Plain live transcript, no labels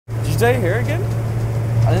Tuesday here again?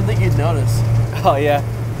 I didn't think you'd notice. Oh yeah.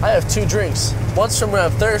 I have 2 drinks. One's from when I'm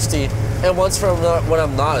thirsty, and one's from when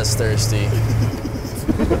I'm not as thirsty.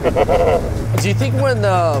 Do you think when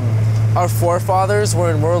our forefathers were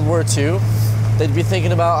in World War II, they'd be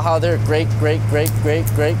thinking about how their great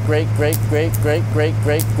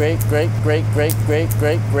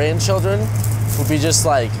grandchildren would be just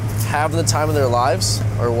like having the time of their lives,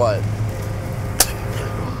 or what?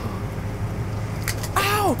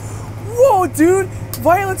 Ow! Whoa, dude!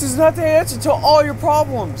 Violence is not the answer to all your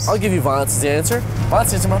problems. I'll give you violence as the answer.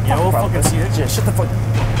 Violence is my fucking see it. Yeah, shut the fuck.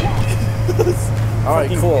 All right,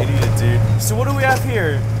 cool. Idiot, dude. So what do we have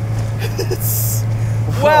here?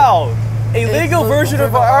 Wow, a Lego version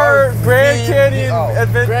of our Grand Canyon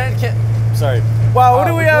adventure. Sorry. Wow, what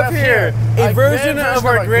do we have here? A version of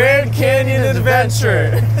our Grand Canyon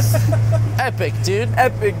adventure. Epic, dude.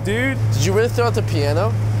 Epic, dude. Did you really throw out the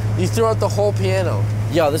piano? You threw out the whole piano.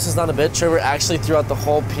 Yo, this is not a bit. Trevor actually threw out the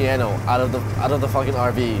whole piano out of the fucking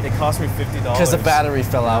RV. It cost me $50. Because the battery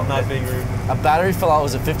fell out. I'm not being rude. A battery fell out. It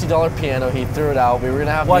was a $50 piano. He threw it out. We were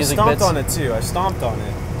gonna have music I bits. stomped on it too. I stomped on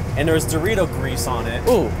it, and there was Dorito grease on it.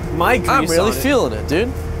 Ooh, my grease. I'm really feeling it,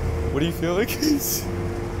 dude. What do you feel like?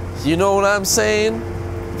 You know what I'm saying?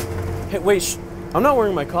 Hey, wait. I'm not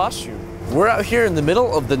wearing my costume. We're out here in the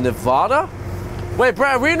middle of the Nevada. Wait,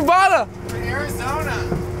 Brad, we're in Nevada. We're in Arizona.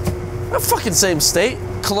 The fucking same state.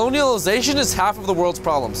 Colonialization is half of the world's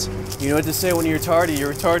problems. You know what to say when you're retarded?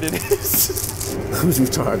 You're retarded. Who's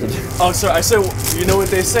retarded? Oh, sorry. I said, you know what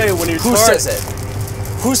they say when you're retarded? Who says it?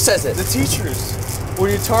 Who says it? The teachers. When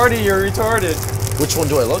you're tardy, you're retarded. Which one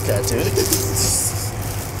do I look at, dude?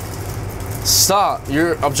 Stop.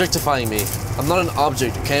 You're objectifying me. I'm not an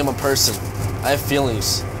object, okay? I'm a person. I have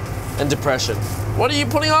feelings and depression. What are you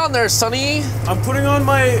putting on there, Sonny? I'm putting on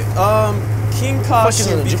my king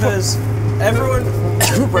costume because everyone...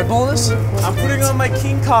 Red Bull this? I'm putting on my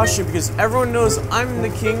king costume because everyone knows I'm the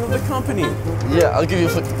king of the company. Yeah, I'll give you a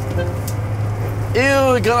foot.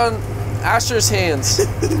 Ew, it got on Asher's hands.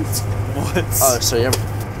 What? Oh, sorry,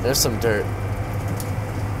 there's some dirt.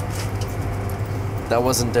 That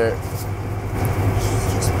wasn't dirt.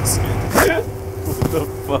 What the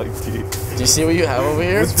fuck, dude? Do you see what you have over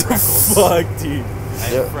here? What the fuck, dude? I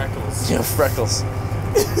have freckles. You have freckles.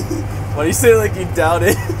 Why do you say it like you doubt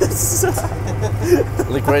it?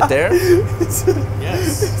 Like right there?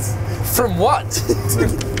 Yes. From what?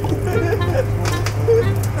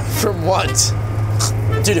 From what?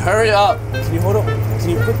 Dude, hurry up. Can you hold up? Can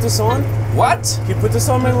you put this on? What? Can you put this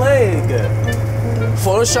on my leg?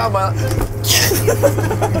 Photoshop my...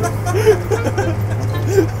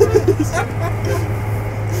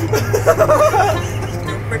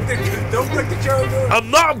 Don't break the jar. I'm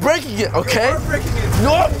not breaking it, okay? You are breaking it.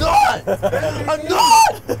 No, I'm not! I'm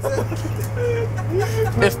not!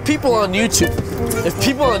 If people on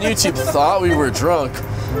YouTube thought we were drunk,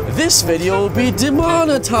 this video would be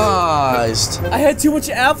demonetized. I had too much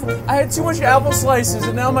apple slices,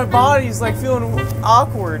 and now my body's like feeling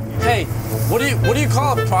awkward. Hey, what do you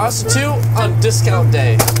call a prostitute on discount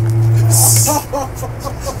day?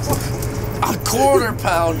 A quarter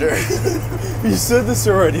pounder. You said this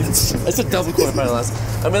already. I said double quarter pounder last.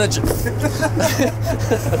 I'm in a...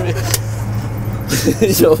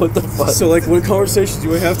 Yo, what the fuck? So, like, what conversations do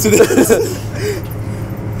we have today?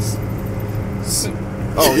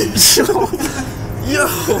 Oh, yo,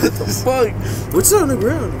 what the fuck? What's on the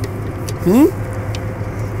ground?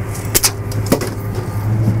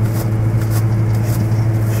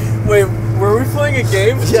 Wait, were we playing a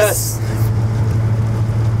game? Yes.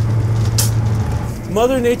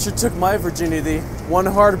 Mother Nature took my virginity, one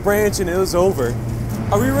hard branch, and it was over.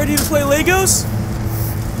 Are we ready to play Legos?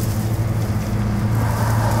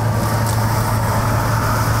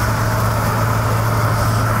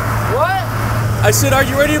 What? I said, are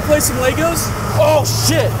you ready to play some Legos? Oh,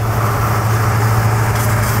 shit.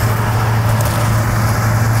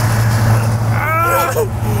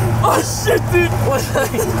 Oh shit, dude! What?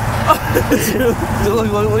 Dude, look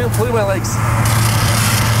at my legs.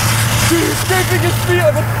 Dude, he's scraping his feet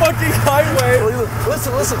on the fucking highway.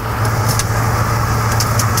 Listen.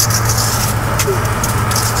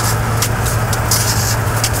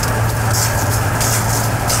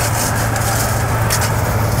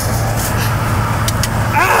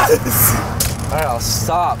 Alright, I'll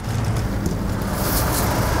stop.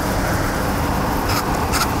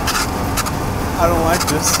 I don't like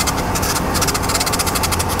this.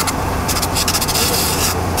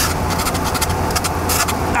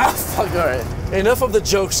 Ah, fuck, alright. Enough of the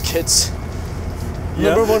jokes, kids.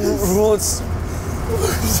 Yeah. Number one rule is...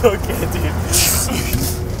 It's okay, dude.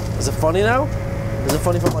 Is it funny now? Is it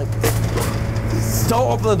funny if I'm like... Don't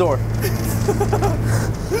open the door.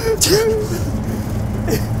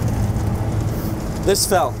 This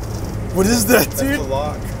fell. What is that, That's dude? the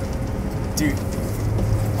lock. Dude.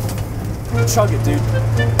 Chug it, dude.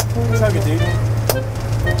 Chug it, dude.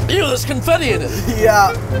 Ew, there's confetti in it.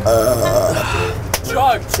 Yeah.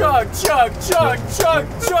 Chug, chug, chug, chug, chug,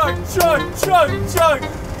 chug, chug, chug, chug.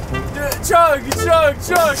 Chug, chug,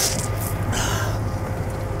 chug.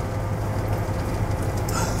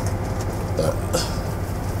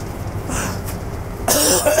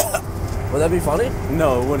 Would that be funny?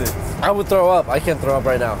 No, it wouldn't. I would throw up. I can't throw up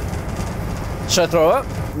right now. Should I throw up?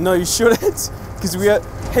 No, you shouldn't. Because we have.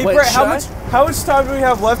 Hey, Wait, Brett, should how much time do we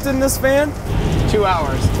have left in this van? 2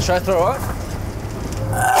 hours. Should I throw up?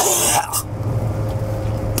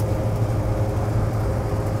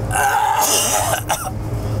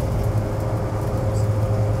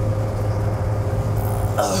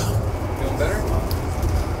 Feeling better?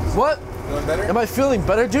 What? Feeling better? Am I feeling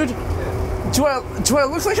better, dude? Do I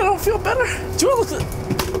look like I don't feel better? Do I look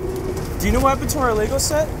like... Do you know what happened to our Lego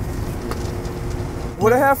set?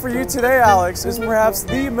 What I have for you today, Alex, is perhaps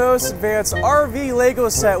the most advanced RV Lego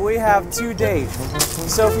set we have to date.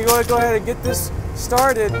 So if you want to go ahead and get this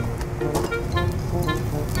started.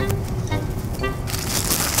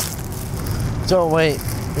 Don't wait.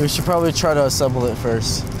 We should probably try to assemble it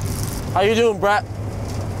first. How you doing, Brett?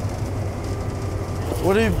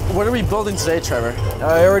 What are we building today, Trevor?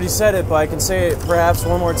 I already said it, but I can say it perhaps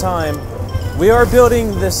one more time. We are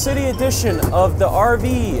building the city edition of the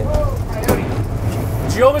RV.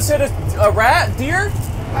 Did you almost hit a rat, deer?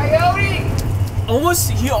 Coyote!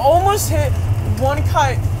 He almost hit one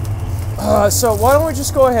kite. So why don't we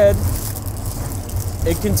just go ahead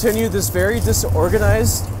and continue this very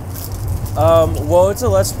disorganized, well, it's a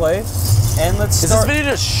Let's Play, and let's start. Is this video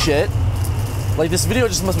just shit? Like, this video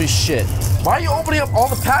just must be shit. Why are you opening up all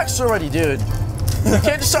the packs already, dude? You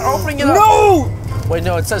can't just start opening it up. No! Wait,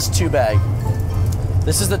 no, it says 2-bag.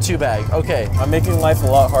 This is the 2-bag. Okay. I'm making life a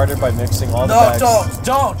lot harder by mixing all the bags.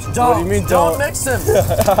 Don't. What do you mean Don't mix them.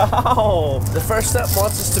 Ow. The first step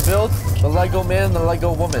wants us to build the Lego man and the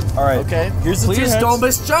Lego woman. All right. Okay? Here's the two Please heads. don't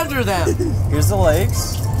misgender them. Here's the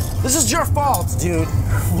legs. This is your fault, dude.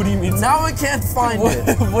 What do you mean? Now I can't find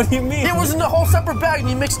it. What do you mean? It was in a whole separate bag and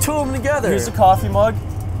you mixed 2 of them together. Here's a coffee mug.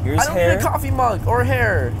 Here's I don't hair. need a coffee mug or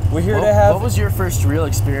hair. We're here to have. What was your first real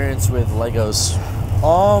experience with Legos?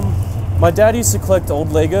 My dad used to collect old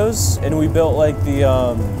Legos, and we built like the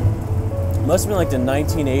must have been like the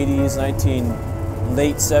 1980s,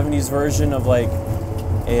 late 70s version of like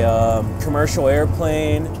a commercial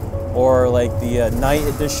airplane, or like the night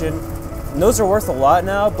edition. And those are worth a lot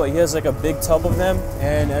now, but he has like a big tub of them.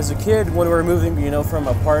 And as a kid, when we were moving, from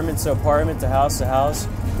apartment to apartment to house,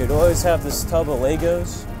 he'd always have this tub of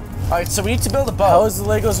Legos. All right, so we need to build a boat. How was the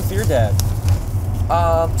Legos with your dad?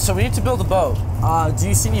 So we need to build a boat. Do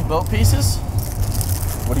you see any boat pieces?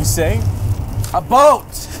 What are you saying? A boat!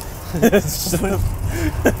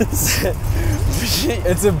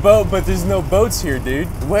 It's a boat, but there's no boats here, dude.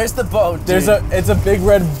 Where's the boat, dude? It's a big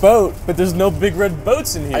red boat, but there's no big red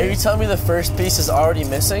boats in here. Are you telling me the first piece is already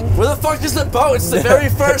missing? Where the fuck is the boat? It's the very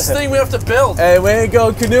first thing we have to build. Hey, we ain't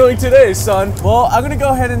going canoeing today, son. Well, I'm gonna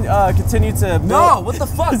go ahead and continue to build. No, what the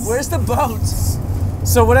fuck? Where's the boat?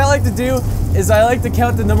 So what I like to do is I like to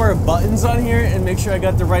count the number of buttons on here and make sure I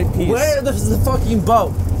got the right piece. Where is the fucking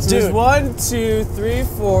boat? So Dude. there's 1, 2, 3,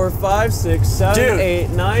 4, 5, 6, 7, Dude, 8,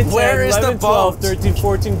 9, 10, where is 11, the 12, boat? 13,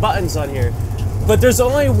 14 buttons on here. But there's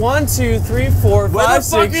only 1, 2, 3, 4, Where 5, the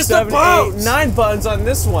fuck 6, is the 7, boat? 8, 9 buttons on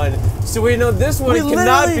this one. So we know this one We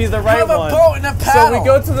cannot literally be the right have one. a boat and a paddle. So we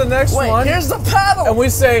go to the next Wait, one. here's the paddle. And we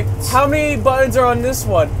say, how many buttons are on this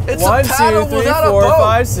one? It's 1, a paddle 2, 3, without a 4, boat.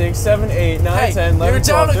 5, 6, 7, 8, 9, Hey, 10, 11, you're 12,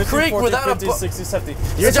 down a 13, creek 14, without a 15, boat. 16, 17.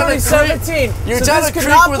 You're It's down only a creek. 17. You're so down this a could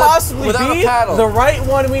creek not without possibly a be paddle. the right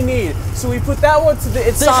one we need. So we put that one to the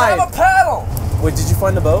They side. have a paddle. Wait, did you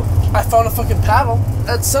find the boat? I found a fucking paddle.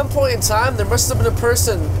 At some point in time, there must have been a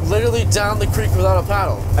person literally down the creek without a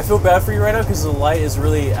paddle. I feel bad for you right now because the light is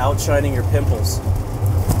really outshining your pimples.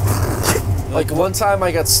 Like one time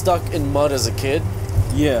I got stuck in mud as a kid.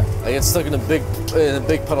 Yeah. I got stuck in a big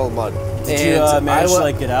puddle of mud. Did you manage to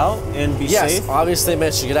like get out and be yes, safe? obviously I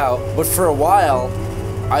managed to get out. But for a while,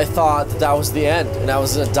 I thought that was the end and I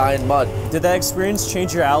was gonna die in mud. Did that experience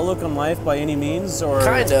change your outlook on life by any means, or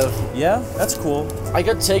Kind of. Yeah, that's cool. I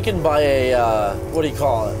got taken by a what do you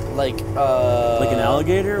call it? Like Like an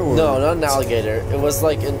alligator, or No, not an alligator. It was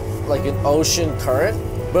like an ocean current,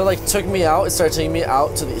 but it like took me out. It started taking me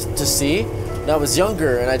out to sea. And I was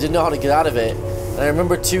younger and I didn't know how to get out of it. And I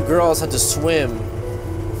remember 2 girls had to swim.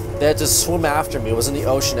 They had to swim after me. It was in the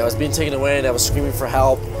ocean. I was being taken away and I was screaming for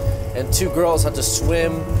help. and 2 girls had to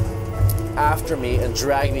swim after me and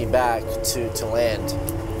drag me back to land.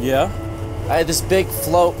 Yeah. I had this big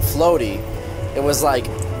floaty. It was like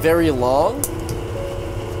very long.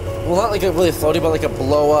 Well, not like a really floaty, but like a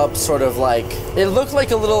blow up sort of like. It looked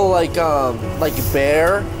like a little like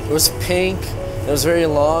bear. It was pink. It was very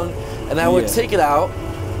long, and I would take it out,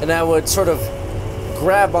 and I would sort of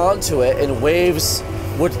grab onto it, and waves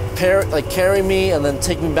would carry me and then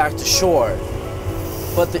take me back to shore.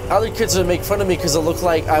 But the other kids would make fun of me because it looked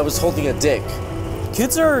like I was holding a dick.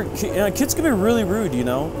 Kids can be really rude, you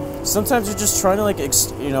know. Sometimes you're just trying to like,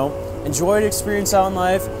 enjoy the experience out in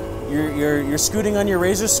life. You're scooting on your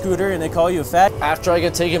Razor scooter and they call you a fat. After I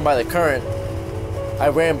got taken by the current, I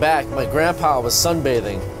ran back. My grandpa was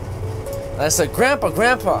sunbathing. And I said, Grandpa,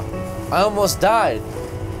 I almost died.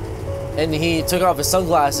 And he took off his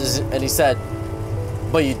sunglasses and he said,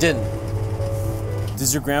 but you didn't.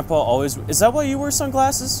 Does your grandpa always, is that why you wear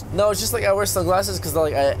sunglasses? No, it's just like I wear sunglasses because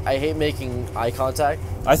like I hate making eye contact.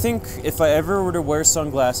 I think if I ever were to wear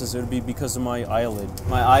sunglasses, it would be because of my eyelid.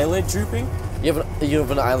 My eyelid drooping. You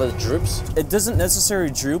have an eyelid that droops? It doesn't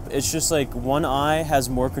necessarily droop, it's just like one eye has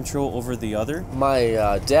more control over the other.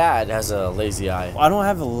 My dad has a lazy eye. I don't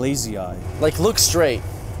have a lazy eye. Like, look straight.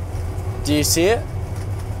 Do you see it?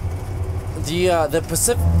 The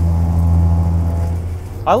Pacific...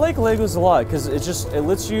 I like Legos a lot because it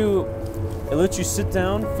lets you sit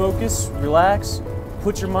down, focus, relax,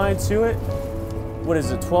 put your mind to it. What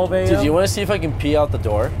is it, 12 a.m.? Dude, you want to see if I can pee out the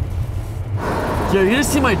door? Yo, you're gonna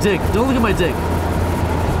see my dick. Don't look at my dick.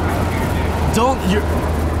 Don't, you're...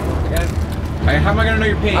 How am I gonna know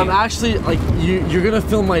you're peeing? I'm actually, like, you're gonna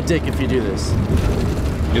film my dick if you do this.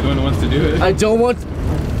 You're the one who wants to do it. I don't want...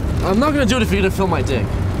 I'm not gonna do it if you're gonna film my dick.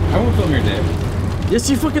 I won't film your dick. Yes,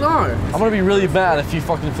 you fucking are. I'm gonna be really bad if you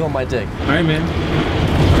fucking film my dick. Alright, man.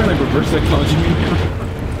 I'm trying to like reverse psychology me now.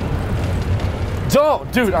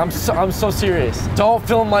 Don't! Dude, I'm so serious. Don't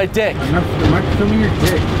film my dick. I'm not filming your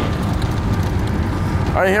dick.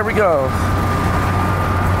 Alright, here we go.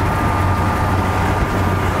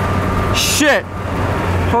 Shit!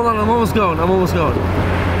 Hold on, I'm almost going.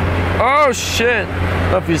 Oh, shit! I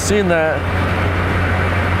don't know if you've seen that.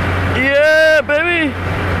 Yeah, baby!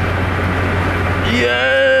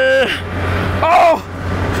 Yeah! Oh!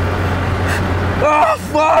 Oh,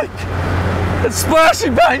 fuck! It's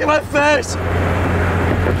splashing back in my face!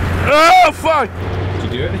 Oh, fuck!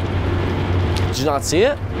 Did you do it? Did you not see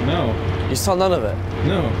it? No. You saw none of it?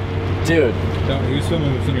 No. Dude. No, he was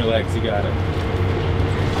filming within your legs. You got it.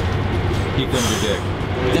 He filmed your dick.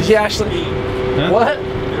 Did he actually? Huh? What?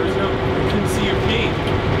 There was no, I couldn't see your pee.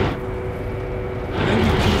 I think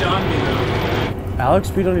you peed on me though. Alex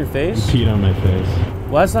peed on your face? He peed on my face.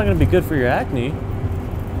 Well, that's not gonna be good for your acne.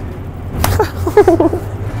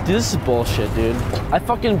 Dude, this is bullshit, dude. I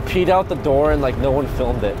fucking peed out the door and like no one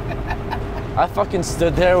filmed it. I fucking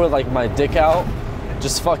stood there with like my dick out,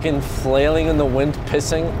 just fucking flailing in the wind,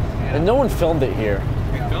 pissing, and no one filmed it here.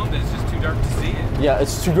 We filmed it, it's just too dark to see it. Yeah,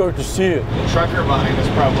 it's too dark to see it. The trucker behind us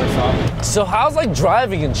probably saw it. So how's like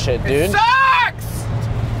driving and shit, dude? It sucks!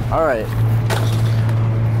 All right.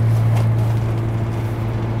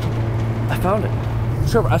 I found it.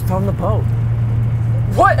 Trevor, I found the boat.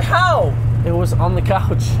 What? How? It was on the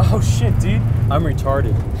couch. Oh shit, dude. I'm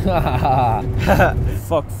retarded.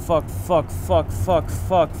 Fuck, fuck, fuck, fuck, fuck,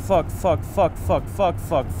 fuck, fuck, fuck, fuck, fuck, fuck,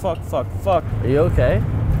 fuck, fuck, fuck, fuck. Are you okay?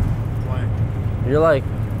 Why? You're like,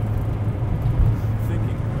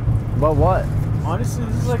 Thinking. about what? Honestly,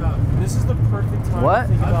 this is the perfect time What? to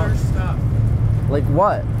think about. Other stuff. Like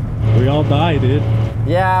what? We all die, dude.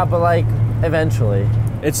 Yeah, but like, eventually.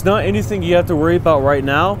 It's not anything you have to worry about right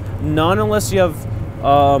now, not unless you have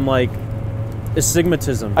like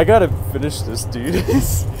astigmatism. I gotta finish this, dude.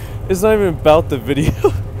 It's not even about the video.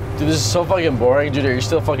 Dude, this is so fucking boring. Dude, are you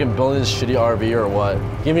still fucking building this shitty RV or what?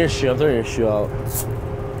 Give me your shoe. I'm throwing your shoe out.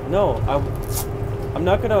 No, I'm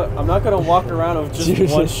not gonna walk around with just Dude.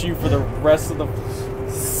 one shoe for the rest of the.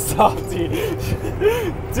 Stop, dude.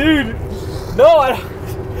 Dude, no,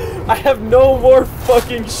 I have no more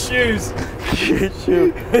fucking shoes. Your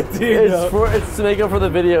shoe. Dude, no. It's to make up for the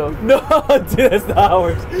video. No, dude, that's not how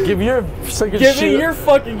it works. Give me your second Give shoe. me your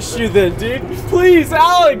fucking shoe then, dude. Please,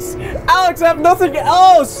 Alex! Alex, I have nothing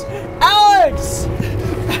else! Alex!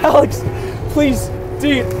 Alex, please,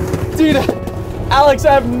 dude, Alex,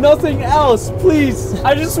 I have nothing else, please.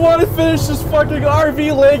 I just want to finish this fucking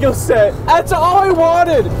RV Lego set. That's all I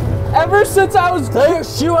wanted. Ever since I was Take your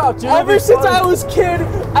shoe out, dude. Ever since I was kid,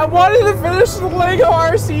 I wanted to finish the Lego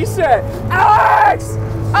RC set. Alex!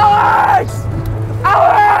 Alex!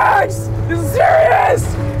 Alex! This is serious!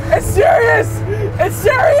 It's serious! It's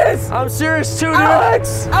serious! I'm serious too, dude.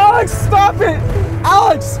 Alex! Alex, stop it!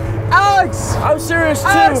 Alex! Alex! I'm serious too.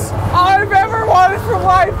 Alex! All I've ever wanted from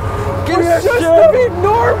life Give me was your just shoe. to be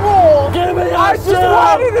normal! Give me your I just shoe.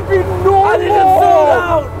 wanted to be normal! I need to throw it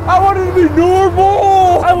out. I wanted to be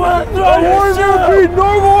normal! I want to throw I your wanted shoe. to be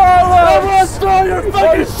normal, Alex! I want to throw your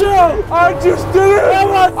fucking shoe. I just did it! I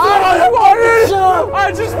want to throw your fucking shoe.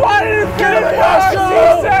 I just wanted to Give finish me what your I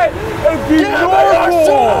shoe. said and be Give me your normal!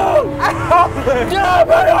 shoe. Alex! Give me your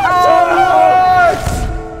Alex!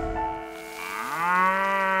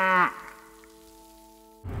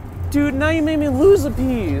 Dude, now you made me lose a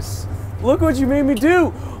piece. Look what you made me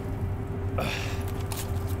do.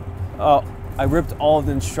 Oh, I ripped all of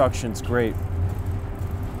the instructions. Great.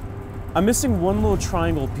 I'm missing one little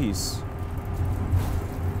triangle piece.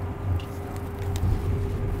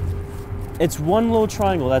 It's one little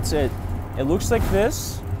triangle, that's it. It looks like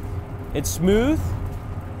this. It's smooth,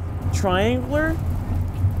 triangular,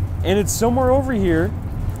 and it's somewhere over here.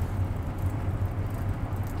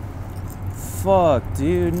 Fuck,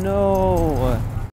 dude, no.